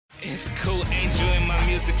It's cool, enjoying my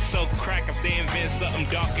music so crack. If they invent something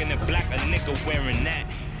dark and black, a nigga wearing that.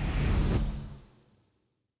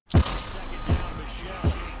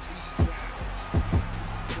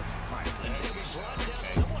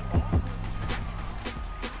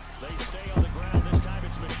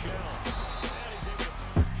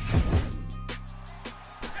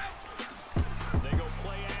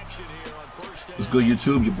 What's good,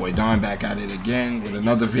 YouTube? Your boy Don back at it again with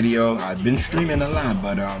another video. I've been streaming a lot,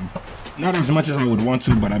 but not as much as I would want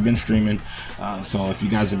to, but I've been streaming. So if you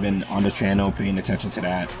guys have been on the channel paying attention to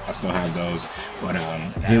that, I still have those. But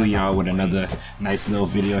here we are with another nice little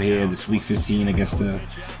video here. This week 15 against the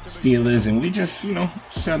Steelers, and we just, you know,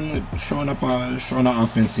 showing our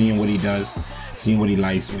offense, seeing what he does, seeing what he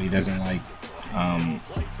likes, what he doesn't like.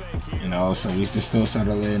 You know, so we just still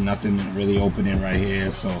settling, nothing really opening right here,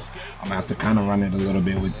 so I'm gonna have to kind of run it a little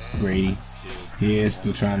bit with Brady here,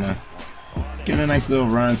 still trying to get a nice little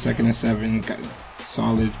run. 2nd and 7, got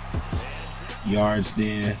solid yards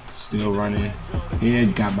there, still running here.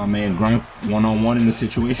 Got my man Grunt one-on-one in the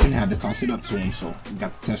situation, had to toss it up to him, so we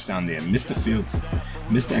got the touchdown there. Missed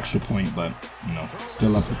the extra point, but you know,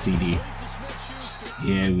 still up a TD.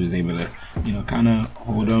 Yeah, he was able to, you know, kind of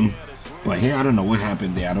hold him. But here, I don't know what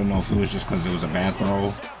happened there. I don't know if it was just because it was a bad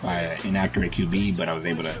throw by an inaccurate QB, but I was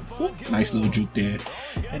able to, nice little juke there,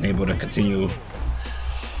 and able to continue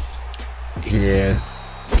here,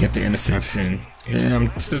 get the interception. Yeah,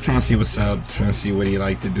 I'm still trying to see what's up, trying to see what he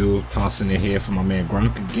like to do. Tossing it here for my man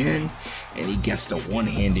Gronk again, and he gets the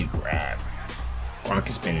one-handed grab. Gronk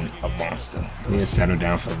has been a monster. Here, settle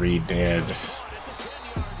down for Reed there, just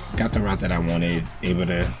got the route that I wanted, able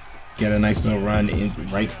to get a nice little run,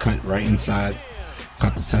 cut right inside,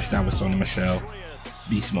 caught the touchdown with Sony Michel.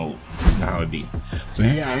 Beast mode, you know how it be. So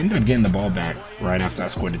hey, I ended up getting the ball back right after I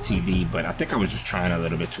scored the TD, but I think I was just trying a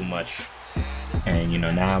little bit too much. And you know,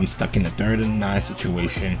 now I'm stuck in the 3rd and 9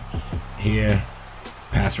 situation. Here,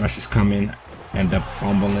 pass rush is coming, end up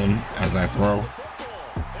fumbling as I throw.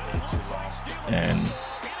 And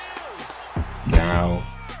now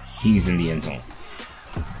he's in the end zone.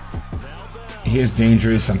 Here's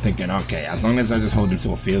dangerous. I'm thinking, okay, as long as I just hold him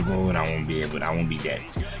to a field goal, and I won't be dead.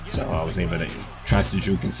 So I was able to try to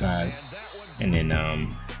juke inside, and then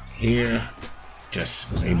here, just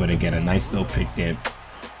was able to get a nice little pick there.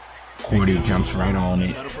 Cordy jumps right on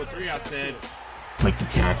it, break the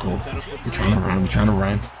tackle. We're trying to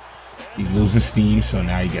run. He's losing steam, so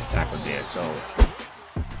now he gets tackled there. So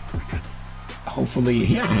hopefully,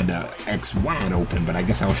 here I had the X wide open, but I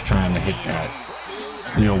guess I was trying to hit that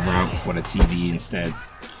wheel route for the TD instead,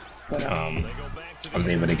 but I was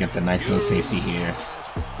able to get the nice little safety here.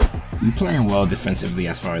 We're playing well defensively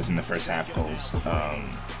as far as in the first half goes.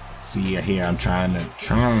 See here, I'm trying to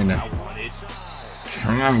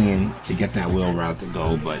get that wheel route to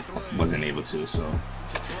go, but wasn't able to. So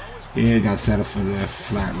here, got set up for the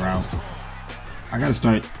flat route. I gotta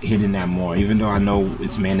start hitting that more, even though I know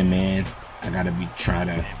it's man-to-man. I gotta try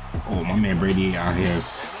to. Oh, my man Brady out here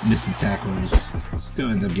missing tackles, still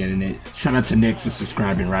end up getting it. Shout out to Nick for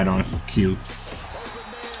subscribing right on cue.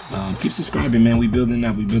 Keep subscribing, man. We building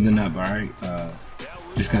up, alright?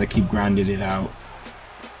 Just gotta keep grinding it out.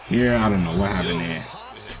 Here, I don't know what happened there.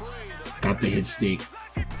 Got the hit stick.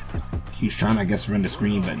 He was trying to, I guess, run the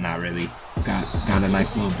screen, but not really. Got a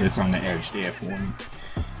nice little blitz on the edge there for him.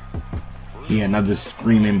 Here, another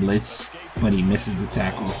screaming blitz, but he misses the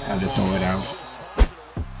tackle. Had to throw it out.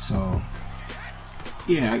 So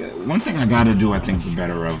yeah, one thing I gotta do, I think, the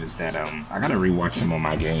better of is that I gotta rewatch some of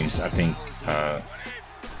my games. I think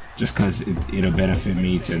just because it'll benefit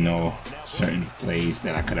me to know certain plays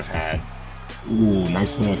that I could have had. Ooh,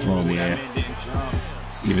 nice little throw there.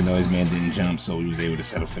 Even though his man didn't jump, so he was able to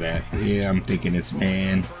settle for that. Here, I'm thinking it's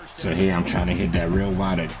man. So here, I'm trying to hit that real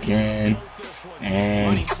wide again,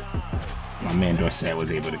 and my man Dorsett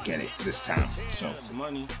was able to get it this time. So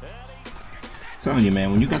I'm telling you,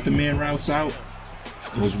 man, when you got the man routes out,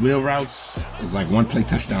 those wheel routes, it's like one play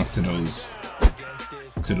touchdowns to those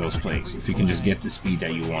plays. If you can just get the speed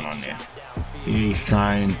that you want on there. Here he's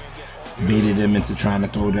trying, baited him into trying to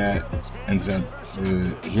throw that. Ends up,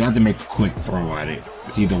 he had to make a quick throw at it.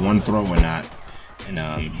 It's either one throw or not. And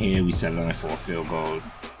here we settled on it for a field goal,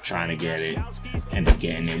 trying to get it, end up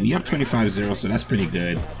getting it. We up 25-0, so that's pretty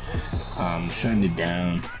good. Shutting it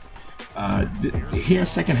down. Here,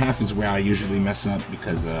 2nd half is where I usually mess up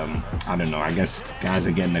because, I don't know, I guess guys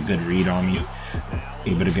are getting a good read on me,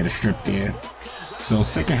 able to get a strip there. So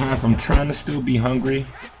 2nd half, I'm trying to still be hungry,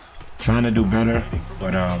 trying to do better,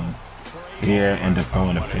 but here, end up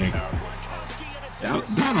throwing a pick. That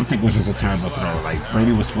I don't think was just a terrible throw. Like,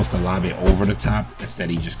 Brady was supposed to lob it over the top,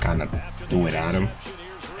 instead he just kind of threw it at him.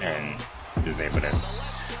 and he was able to.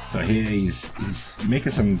 So here he's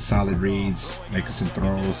making some solid reads, making some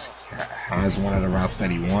throws. Has one of the routes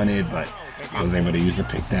that he wanted, but I was able to use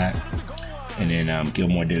pick that. And then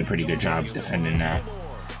Gilmore did a pretty good job defending that.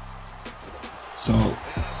 So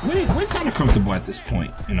we're kind of comfortable at this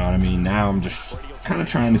point, you know what I mean? Now I'm just kind of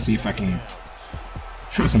trying to see if I can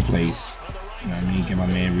try some plays, you know what I mean? Get my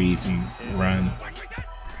man reads and run.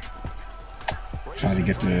 Try to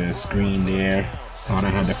get the screen there. Thought I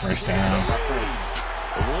had the first down.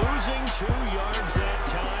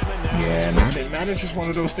 Yeah, Madden's just one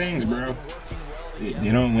of those things, bro.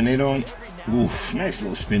 You know, when they don't. Oof, nice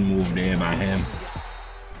little spin move there by him.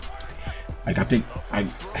 Like,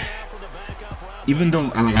 even though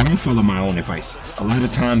I don't follow my own advice, a lot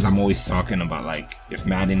of times I'm always talking about, like, if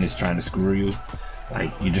Madden is trying to screw you,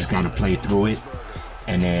 like, you just gotta play through it.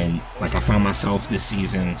 And then, like, I found myself this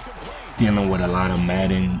season dealing with a lot of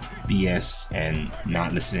Madden BS and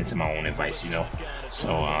not listening to my own advice, you know.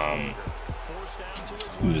 So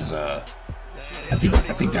it was I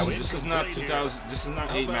think that was. This is not 2000. This is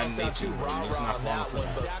not 8 Madden 82. It's not falling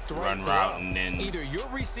for that. Run route and then either your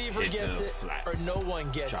receiver gets it or no one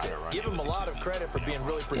gets it. Give him a lot of credit for being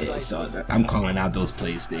really precise. Yeah, so I'm calling out those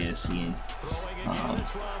plays there, seeing.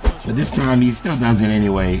 But this time he still does it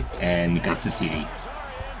anyway, and he got the TD.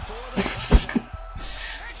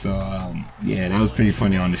 So yeah, that was pretty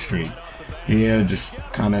funny on the street. Here, just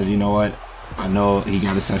kind of, you know what? I know he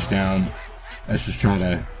got a touchdown. Let's just try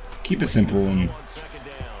to keep it simple and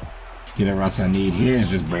get the routes I need. Here is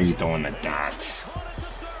just Brady throwing the dots.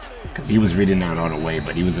 Because he was reading out all the way,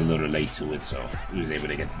 but he was a little late to it, so he was able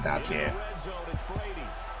to get the dot there.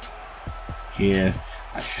 Here,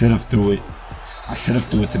 I should have threw it. I should have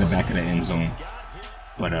threw it to the back of the end zone.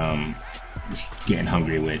 But just getting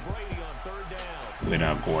hungry with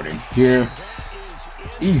Gordon. Here,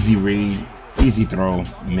 easy read, easy throw,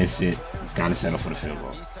 miss it, gotta settle for the field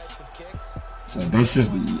goal. So that's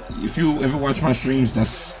just, if you ever watch my streams,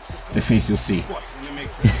 that's the face you'll see.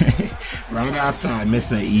 Right after I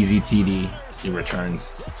miss an easy TD, he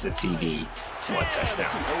returns the TD for a touchdown.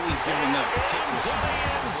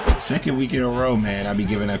 Second week in a row, man, I'll be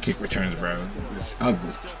giving up kick returns, bro. It's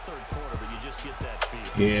ugly.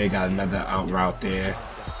 Here, got another out route there.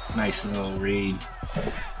 Nice little read.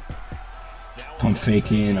 Pump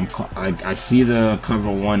faking. I see the cover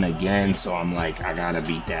one again, so I'm like, I gotta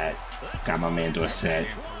beat that. Got my man Dorsett.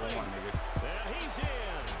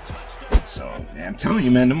 So, man, I'm telling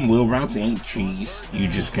you, man, them wheel routes ain't cheese. You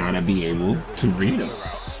just gotta be able to read them.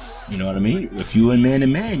 You know what I mean? If you in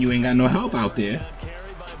man-to-man, you ain't got no help out there.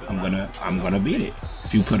 I'm gonna beat it.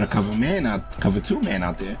 If you put a cover two man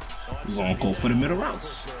out there, we're gonna go for the middle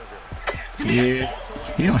routes. Yeah,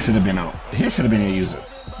 he should have been out. He should have been a user,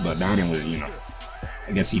 but Madden was, you know.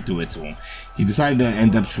 I guess he threw it to him. He decided to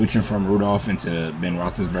end up switching from Rudolph into Ben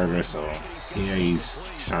Roethlisberger, so here he's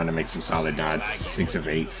trying to make some solid dots. 6 of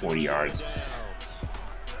 8, 40 yards.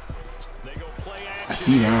 I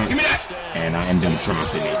see that, and I end up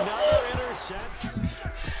dropping it.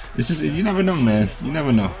 It's just, you never know, man. You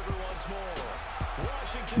never know.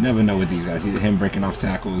 You never know with these guys. Him breaking off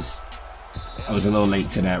tackles. I was a little late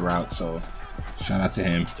to that route, so shout out to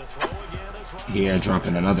him. Here,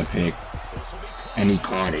 dropping another pick. And he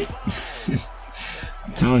caught it.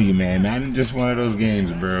 I'm telling you, man, Madden just one of those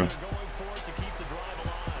games, bro.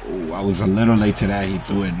 Ooh, I was a little late to that. He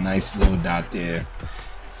threw a nice little dot there.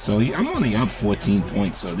 So I'm only up 14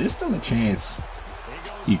 points, so there's still a chance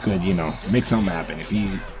he could, you know, make something happen. If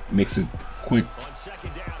he makes a quick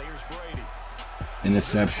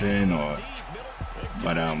interception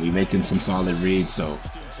but we making some solid reads, so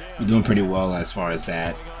we're doing pretty well as far as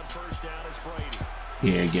that.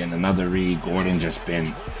 Here again, another read. Gordon just been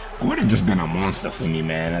a monster for me,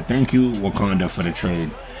 man. Thank you, Wakanda, for the trade.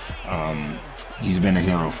 He's been a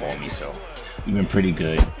hero for me, so we've been pretty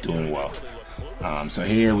good, doing well. So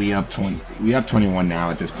here we up 21 now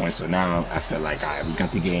at this point. So now I feel like we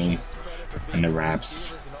got the game in the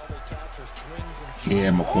wraps.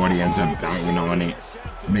 Here McCourty ends up banging on it,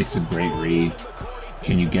 makes a great read.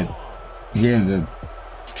 Can you get here the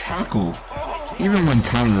tackle? Even when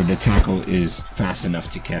Tyler, the tackle is fast enough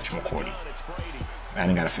to catch McCourty. I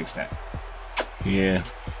didn't gotta fix that. Yeah,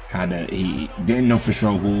 he didn't know for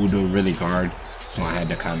sure who to really guard, so I had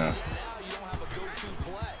to kind of.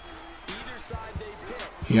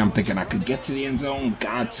 Here I'm thinking I could get to the end zone,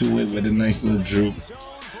 got to it with a nice little droop.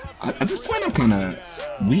 At this point, I'm kind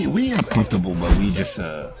of we are comfortable, but we just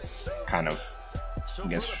kind of, I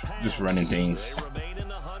guess, just running things.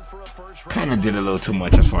 Kind of did a little too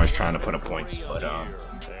much as far as trying to put up points, but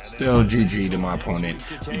Still GG to my opponent.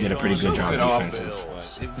 We did a pretty good job defensive.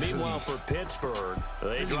 Meanwhile, for Pittsburgh,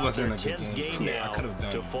 they dropped their 10th game Yeah, I could have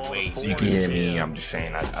done way. So You can hear me. I'm just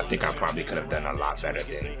saying. I think I probably could have done a lot better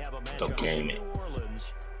than the game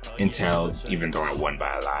intel, even though I won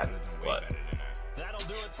by a lot. But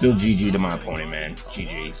still GG to my opponent, man.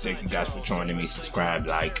 GG. Thank you guys for joining me. Subscribe,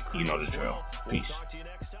 like, you know the drill. Peace.